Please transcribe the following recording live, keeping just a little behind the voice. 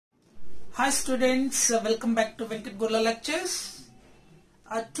Hi students, welcome back to Venkat Gola lectures.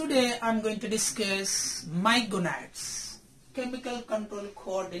 Today I am going to discuss my gonads, chemical control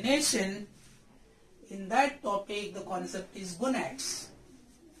coordination. In that topic the concept is gonads.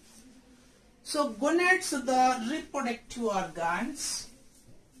 So gonads are the reproductive organs.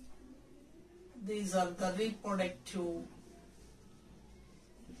 These are the reproductive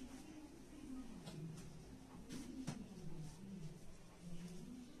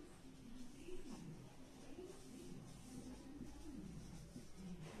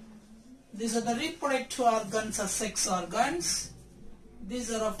organs or sex organs.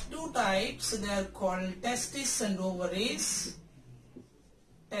 These are of two types. They are called testes and ovaries.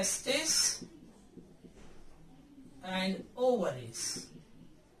 Testes and ovaries.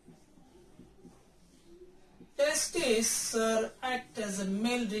 Testes act as a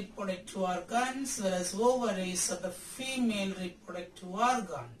male reproductive organs, whereas ovaries are the female reproductive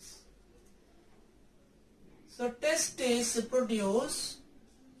organs. So testes produce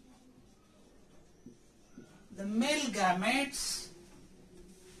the male gametes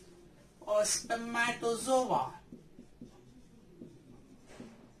or spermatozoa.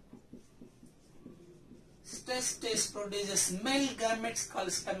 Testes produces male gametes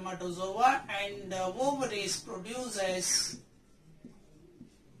called spermatozoa, and ovaries produces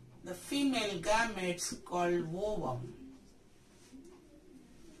the female gametes called ovum.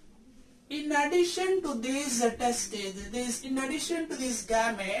 In addition to these testes, in addition to these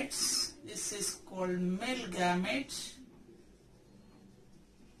gametes, this is called male gametes.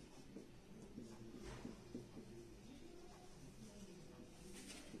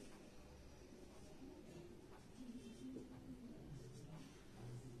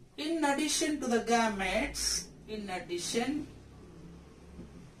 In addition to the gametes,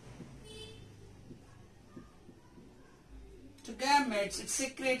 it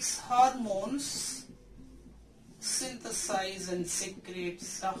secretes hormones, synthesize and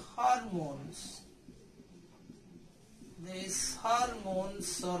secretes hormones. These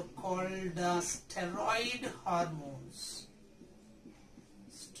hormones are called steroid hormones.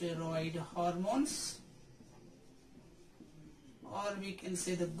 Steroid hormones, or we can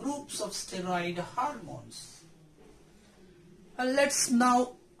say the groups of steroid hormones. Let's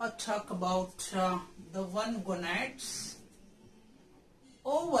now talk about the one gonads,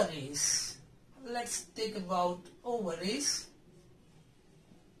 ovaries. Let's take about ovaries.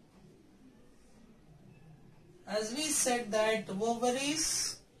 As we said that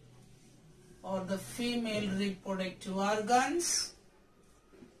ovaries are the female reproductive organs.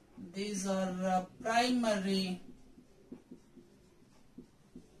 These are primary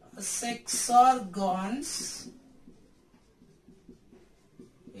sex organs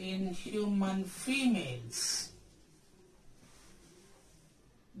in human females.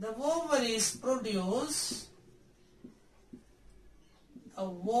 The ovaries produce a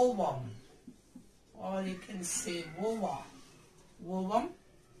ovum, or you can say ova. Ovum.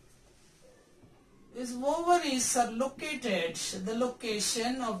 These ovaries are located, the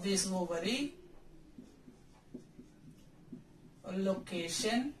location of this ovary,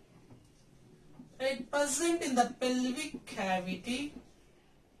 it present in the pelvic cavity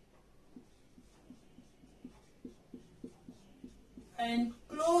and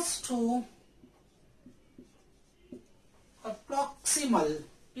close to a proximal,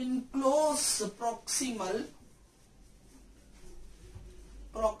 in close proximity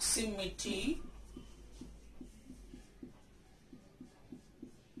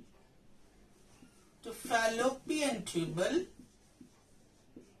to fallopian tubule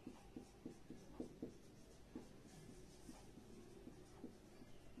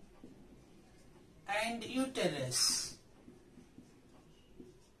and uterus.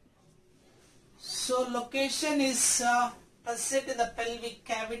 So location is present in the pelvic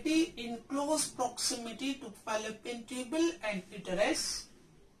cavity in close proximity to fallopian tubule and uterus.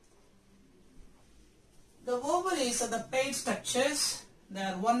 The ovaries are the paired structures. They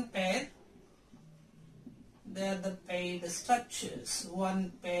are one pair. They are the paired structures,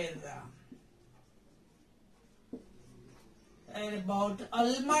 one pair. And about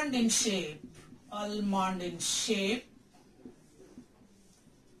almond in shape.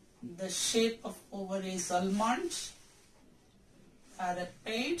 The shape of ovary is almond, are a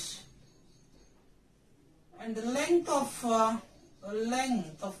paired, and the length of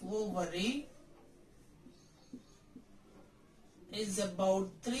ovary is about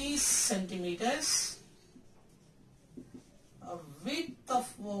 3 centimeters. Width of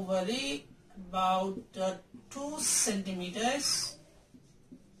ovary about 2 centimeters,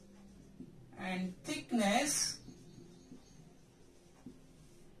 and thickness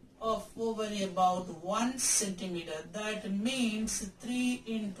of ovary about 1 centimeter. That means 3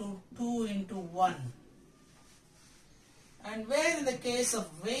 into 2 into 1. And where in the case of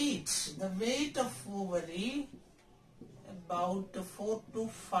weight, the weight of ovary about 4 to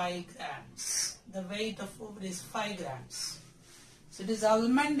 5 grams. The weight of ovary is 5 grams. So it is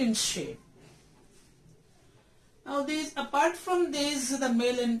almond in shape. Now apart from this, the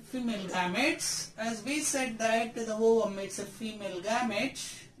male and female gametes, as we said that the ovum, it's a female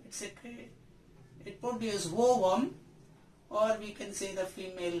gamete, it produces ovum, or we can say the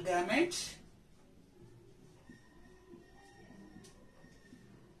female gamete.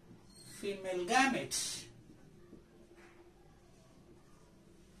 Female gamete.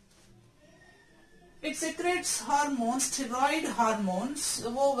 It secretes hormones, steroid hormones. The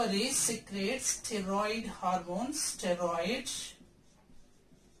ovary secretes steroid hormones, steroid,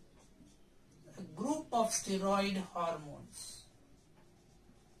 a group of steroid hormones.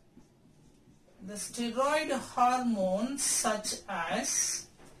 The steroid hormones such as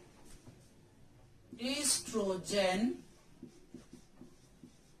estrogen,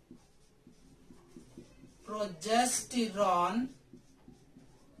 progesterone,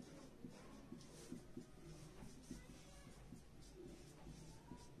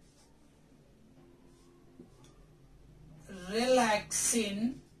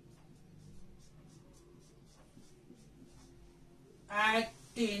 Relaxin,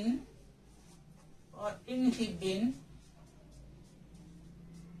 Actin or Inhibin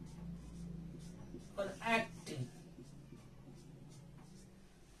or Actin.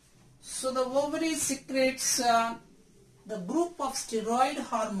 So the ovary secretes the group of steroid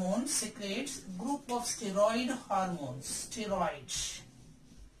hormones, secretes group of steroid hormones, steroids.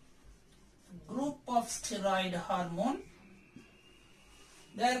 Group of steroid hormone.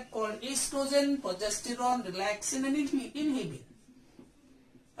 They are called estrogen, progesterone, relaxin and inhibin.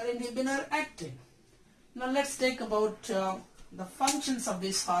 Or inhibin or actin. Now let's take about the functions of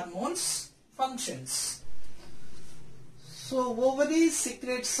these hormones. Functions. So ovaries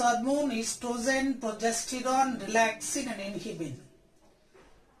secretes hormone, estrogen, progesterone, relaxin and inhibin.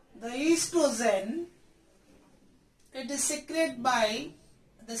 The estrogen, it is secreted by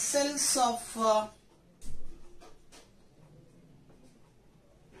the cells of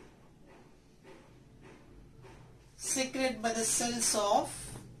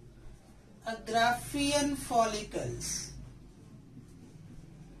Graafian follicles.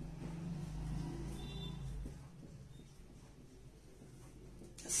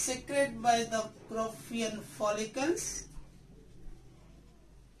 Secreted by the Graafian follicles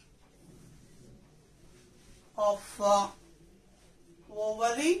of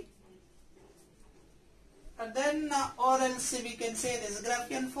ovary, and then or else we can say this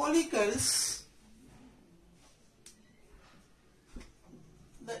Graafian follicles,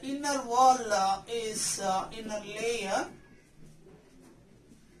 the inner wall is inner layer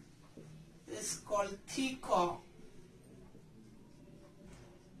is called theca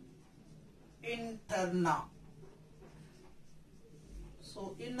interna.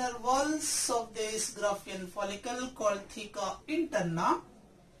 So inner walls of this Graafian follicle called theca interna.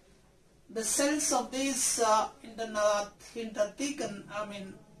 The cells of this theca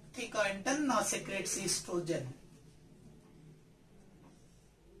interna secretes estrogen.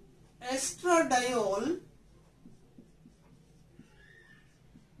 Estradiol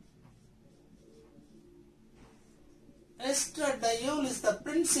is the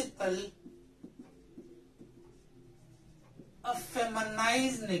principle of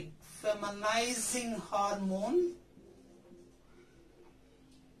feminizing hormone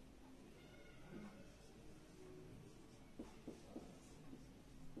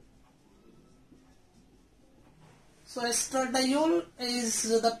So estradiol is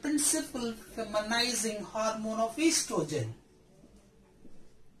the principal feminizing hormone of estrogen.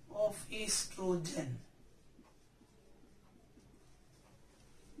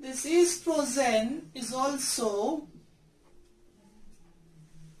 This estrogen is also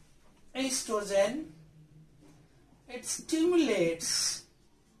it stimulates,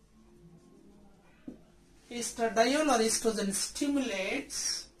 estradiol or estrogen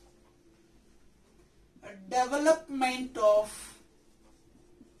stimulates a development of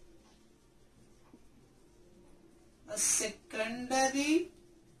a secondary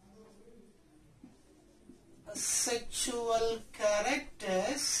sexual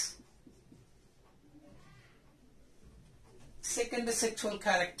characters,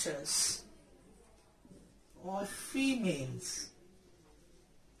 of females,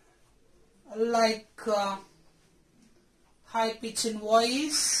 like high pitch in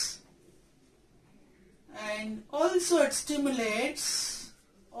voice, and also it stimulates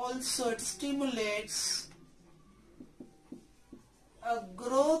Also it stimulates a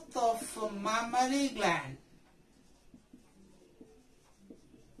growth of mammary glands.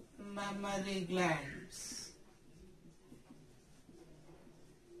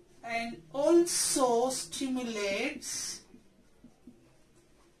 And also stimulates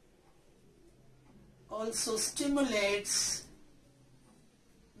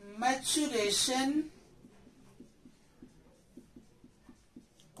maturation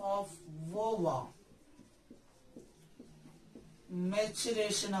of ova.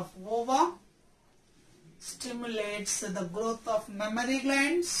 Maturation of ova stimulates the growth of mammary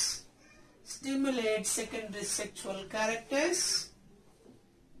glands, stimulates secondary sexual characters.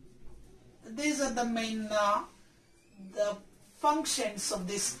 These are the main the functions of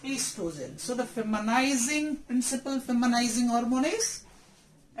this estrogen. So the principal feminizing hormone is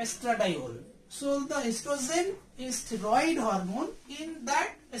estradiol. So the estrogen is steroid hormone, in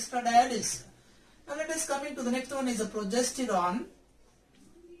that estradiol is. Now let us come into the next one, is a progesterone.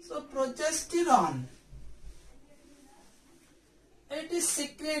 So progesterone, it is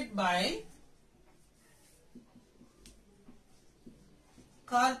secreted by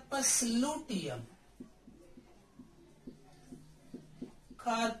corpus luteum.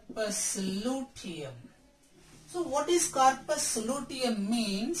 So what is corpus luteum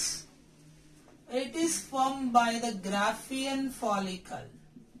means? It is formed by the Graafian follicle.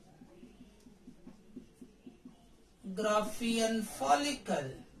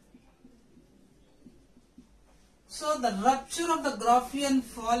 So the rupture of the Graafian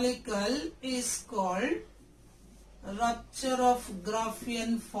follicle is called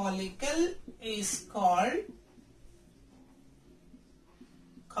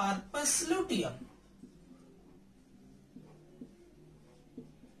corpus luteum.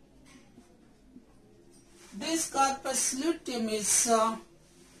 This corpus luteum is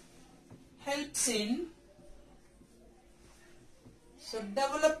helps in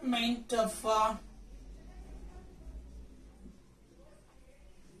development of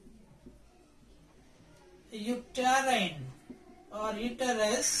uterine or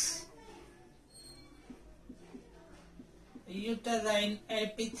uterine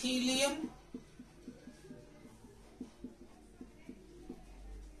epithelium.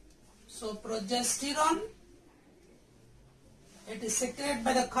 So progesterone, it is secreted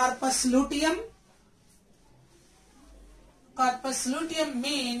by the corpus luteum. Corpus luteum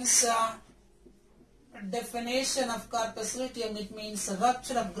means definition of corpus luteum, it means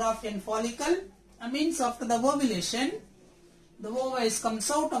rupture of Graafian follicle. Means after the ovulation, the ova comes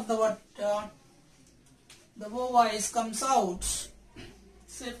out of comes out.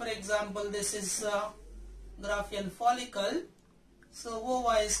 Say for example, this is Graafian follicle. So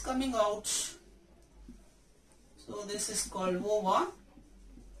ova is coming out. So this is called ova.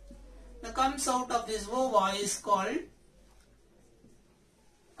 The comes out of this ova is called,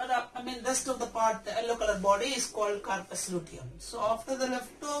 rest of the part, the yellow color body is called corpus luteum. So after the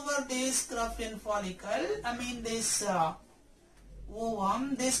leftover this Graafian follicle, this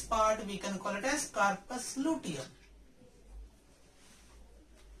ovum, this part we can call it as corpus luteum.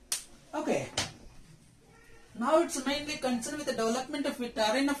 Okay. Now it's mainly concerned with the development of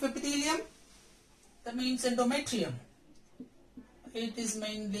uterine of epithelium. That means endometrium. It is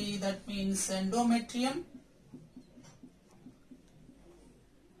mainly, that means endometrium.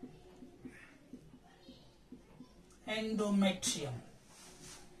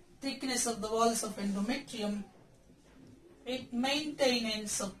 Thickness of the walls of endometrium. It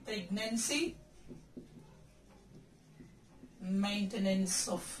maintenance of pregnancy. Maintenance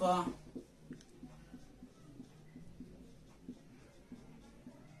of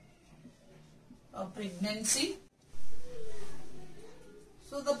pregnancy.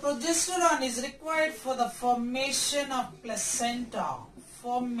 So the progesterone is required for the formation of placenta.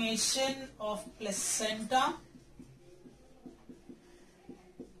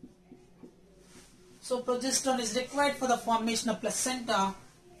 So progesterone is required for the formation of placenta.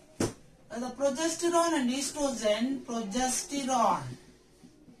 The progesterone and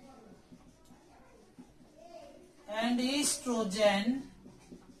estrogen,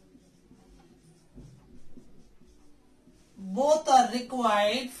 both are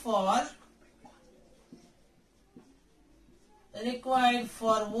required for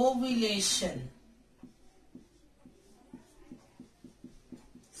ovulation.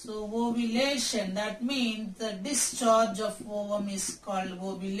 So ovulation, that means the discharge of ovum is called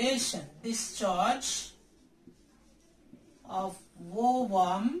ovulation. Discharge of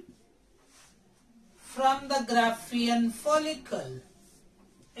ovum from the Graafian follicle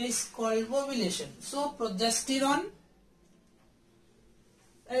is called ovulation. So progesterone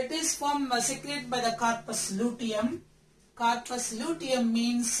It is secreted by the corpus luteum. Corpus luteum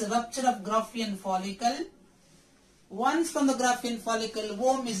means rupture of Graafian follicle. Once from the Graafian follicle,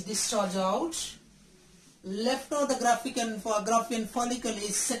 worm is discharged out. Left of the Graafian follicle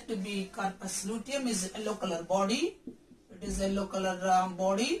is said to be corpus luteum, is yellow color body. It is yellow color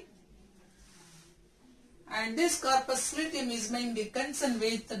body. And this corpus luteum is mainly concerned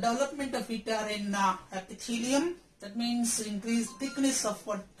with the development of uterine epithelium. That means increased thickness of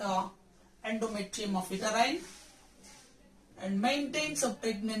endometrium of uterine, and maintenance of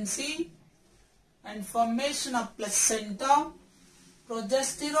pregnancy and formation of placenta.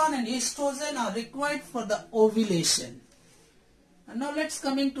 Progesterone and estrogen are required for the ovulation. And now let's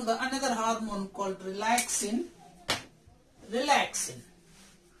coming to the another hormone called relaxin. Relaxin.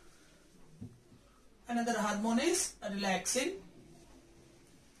 Another hormone is relaxin.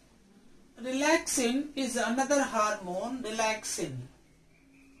 Relaxin is another hormone, relaxin.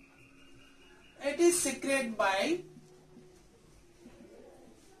 It is secreted by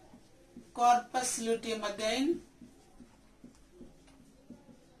corpus luteum again.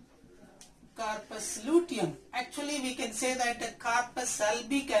 Corpus luteum. Actually, we can say that the corpus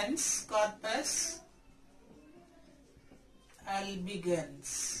albicans. Corpus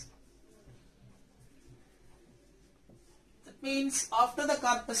albicans. That means after the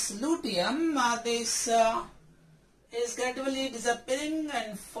corpus luteum, this is gradually disappearing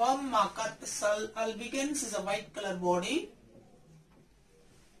and form corpus albicans is a white color body.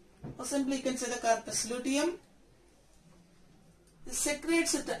 Or simply you can say the corpus luteum. It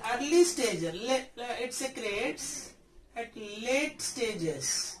secretes at early stage. It secretes at late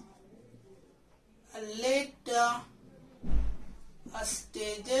stages. Late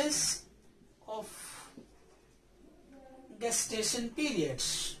stages of gestation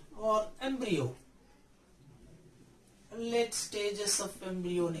periods or embryo. Late stages of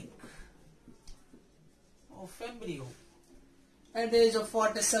embryonic embryo. At the age of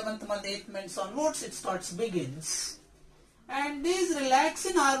 47th month, 8 months onwards, it begins. And this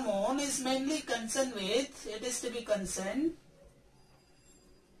relaxin hormone is mainly concerned with, it is to be concerned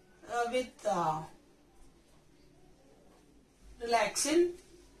with relaxin,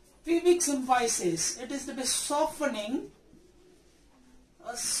 pubic symphysis. It is to be softening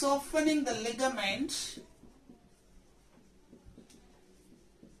the ligament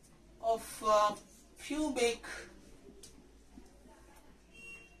of pubic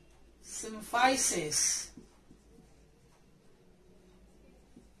symphysis.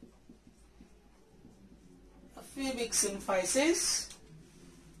 Pubic symphysis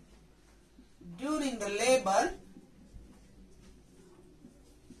during the labor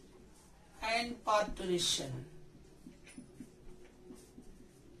and parturition.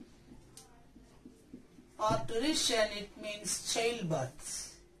 Parturition, it means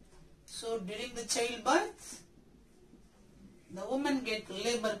childbirth. So during the childbirth, the woman get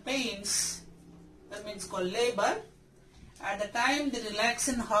labor pains, that means called labor. At the time the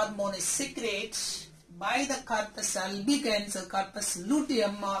relaxin hormone is secreted by the corpus albicans or corpus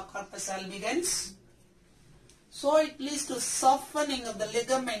luteum or corpus albicans. So it leads to softening of the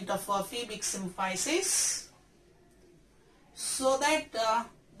ligament of pubic symphysis so that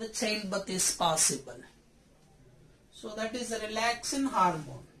the childbirth is possible. So that is the relaxin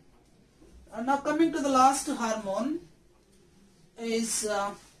hormone. Now coming to the last hormone is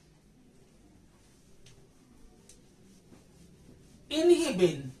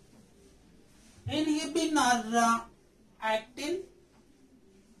inhibin. Inhibin or actin.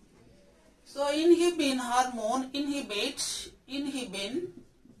 So inhibin hormone inhibits inhibin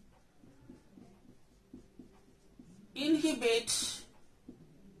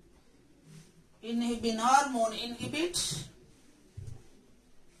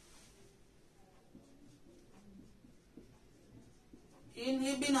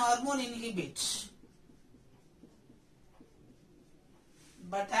hormone inhibits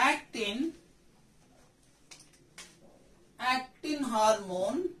but actin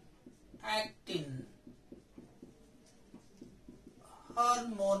hormone actin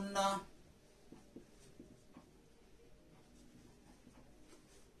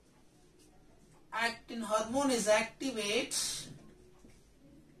hormone is activates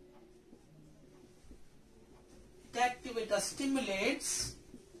or stimulates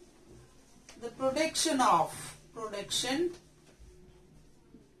the production of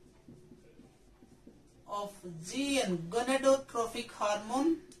GN, gonadotrophic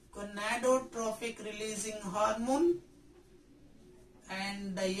hormone, gonadotrophic releasing hormone,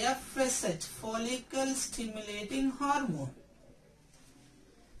 and the FSH, follicle stimulating hormone.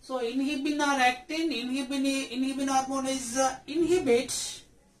 So inhibin or actin, inhibin hormone is inhibits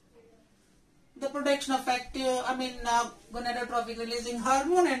the production of gonadotrophic releasing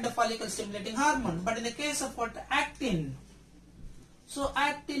hormone and the follicle stimulating hormone. But in the case of what? Actin. So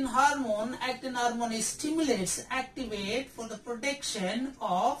actin hormone stimulates, activate for the production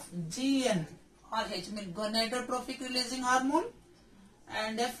of GN or H, gonadotrophic releasing hormone,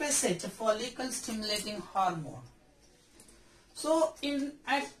 and FSH, follicle stimulating hormone. So in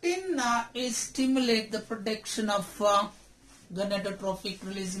actin is stimulate the production of gonadotrophic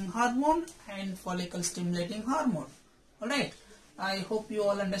releasing hormone and follicle stimulating hormone. Alright, I hope you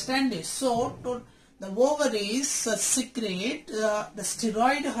all understand this. So the ovaries secrete the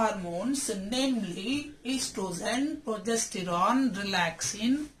steroid hormones, namely estrogen, progesterone,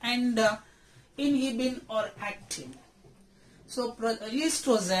 relaxin, and inhibin or actin. So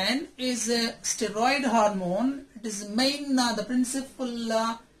estrogen is a steroid hormone. It is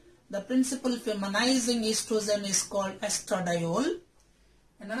the principal feminizing estrogen is called estradiol.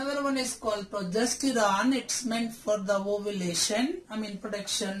 And another one is called progesterone. It's meant for the ovulation,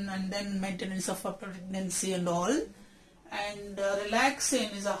 production and then maintenance of a pregnancy and all. And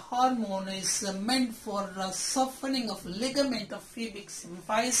relaxin is a hormone, is meant for softening of ligament of pubic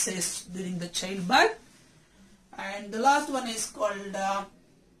symphysis during the childbirth. And the last one is called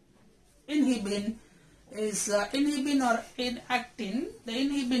inhibin. Is inhibin or actin. The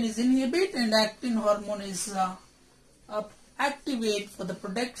inhibin is inhibit and actin hormone is activate for the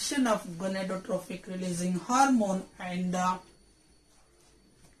production of gonadotrophic releasing hormone and a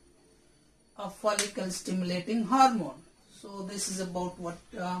follicle stimulating hormone. So this is about what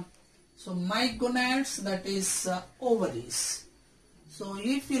so my gonads, that is ovaries. So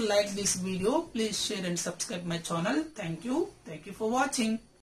if you like this video, please share and subscribe my channel. Thank you for watching.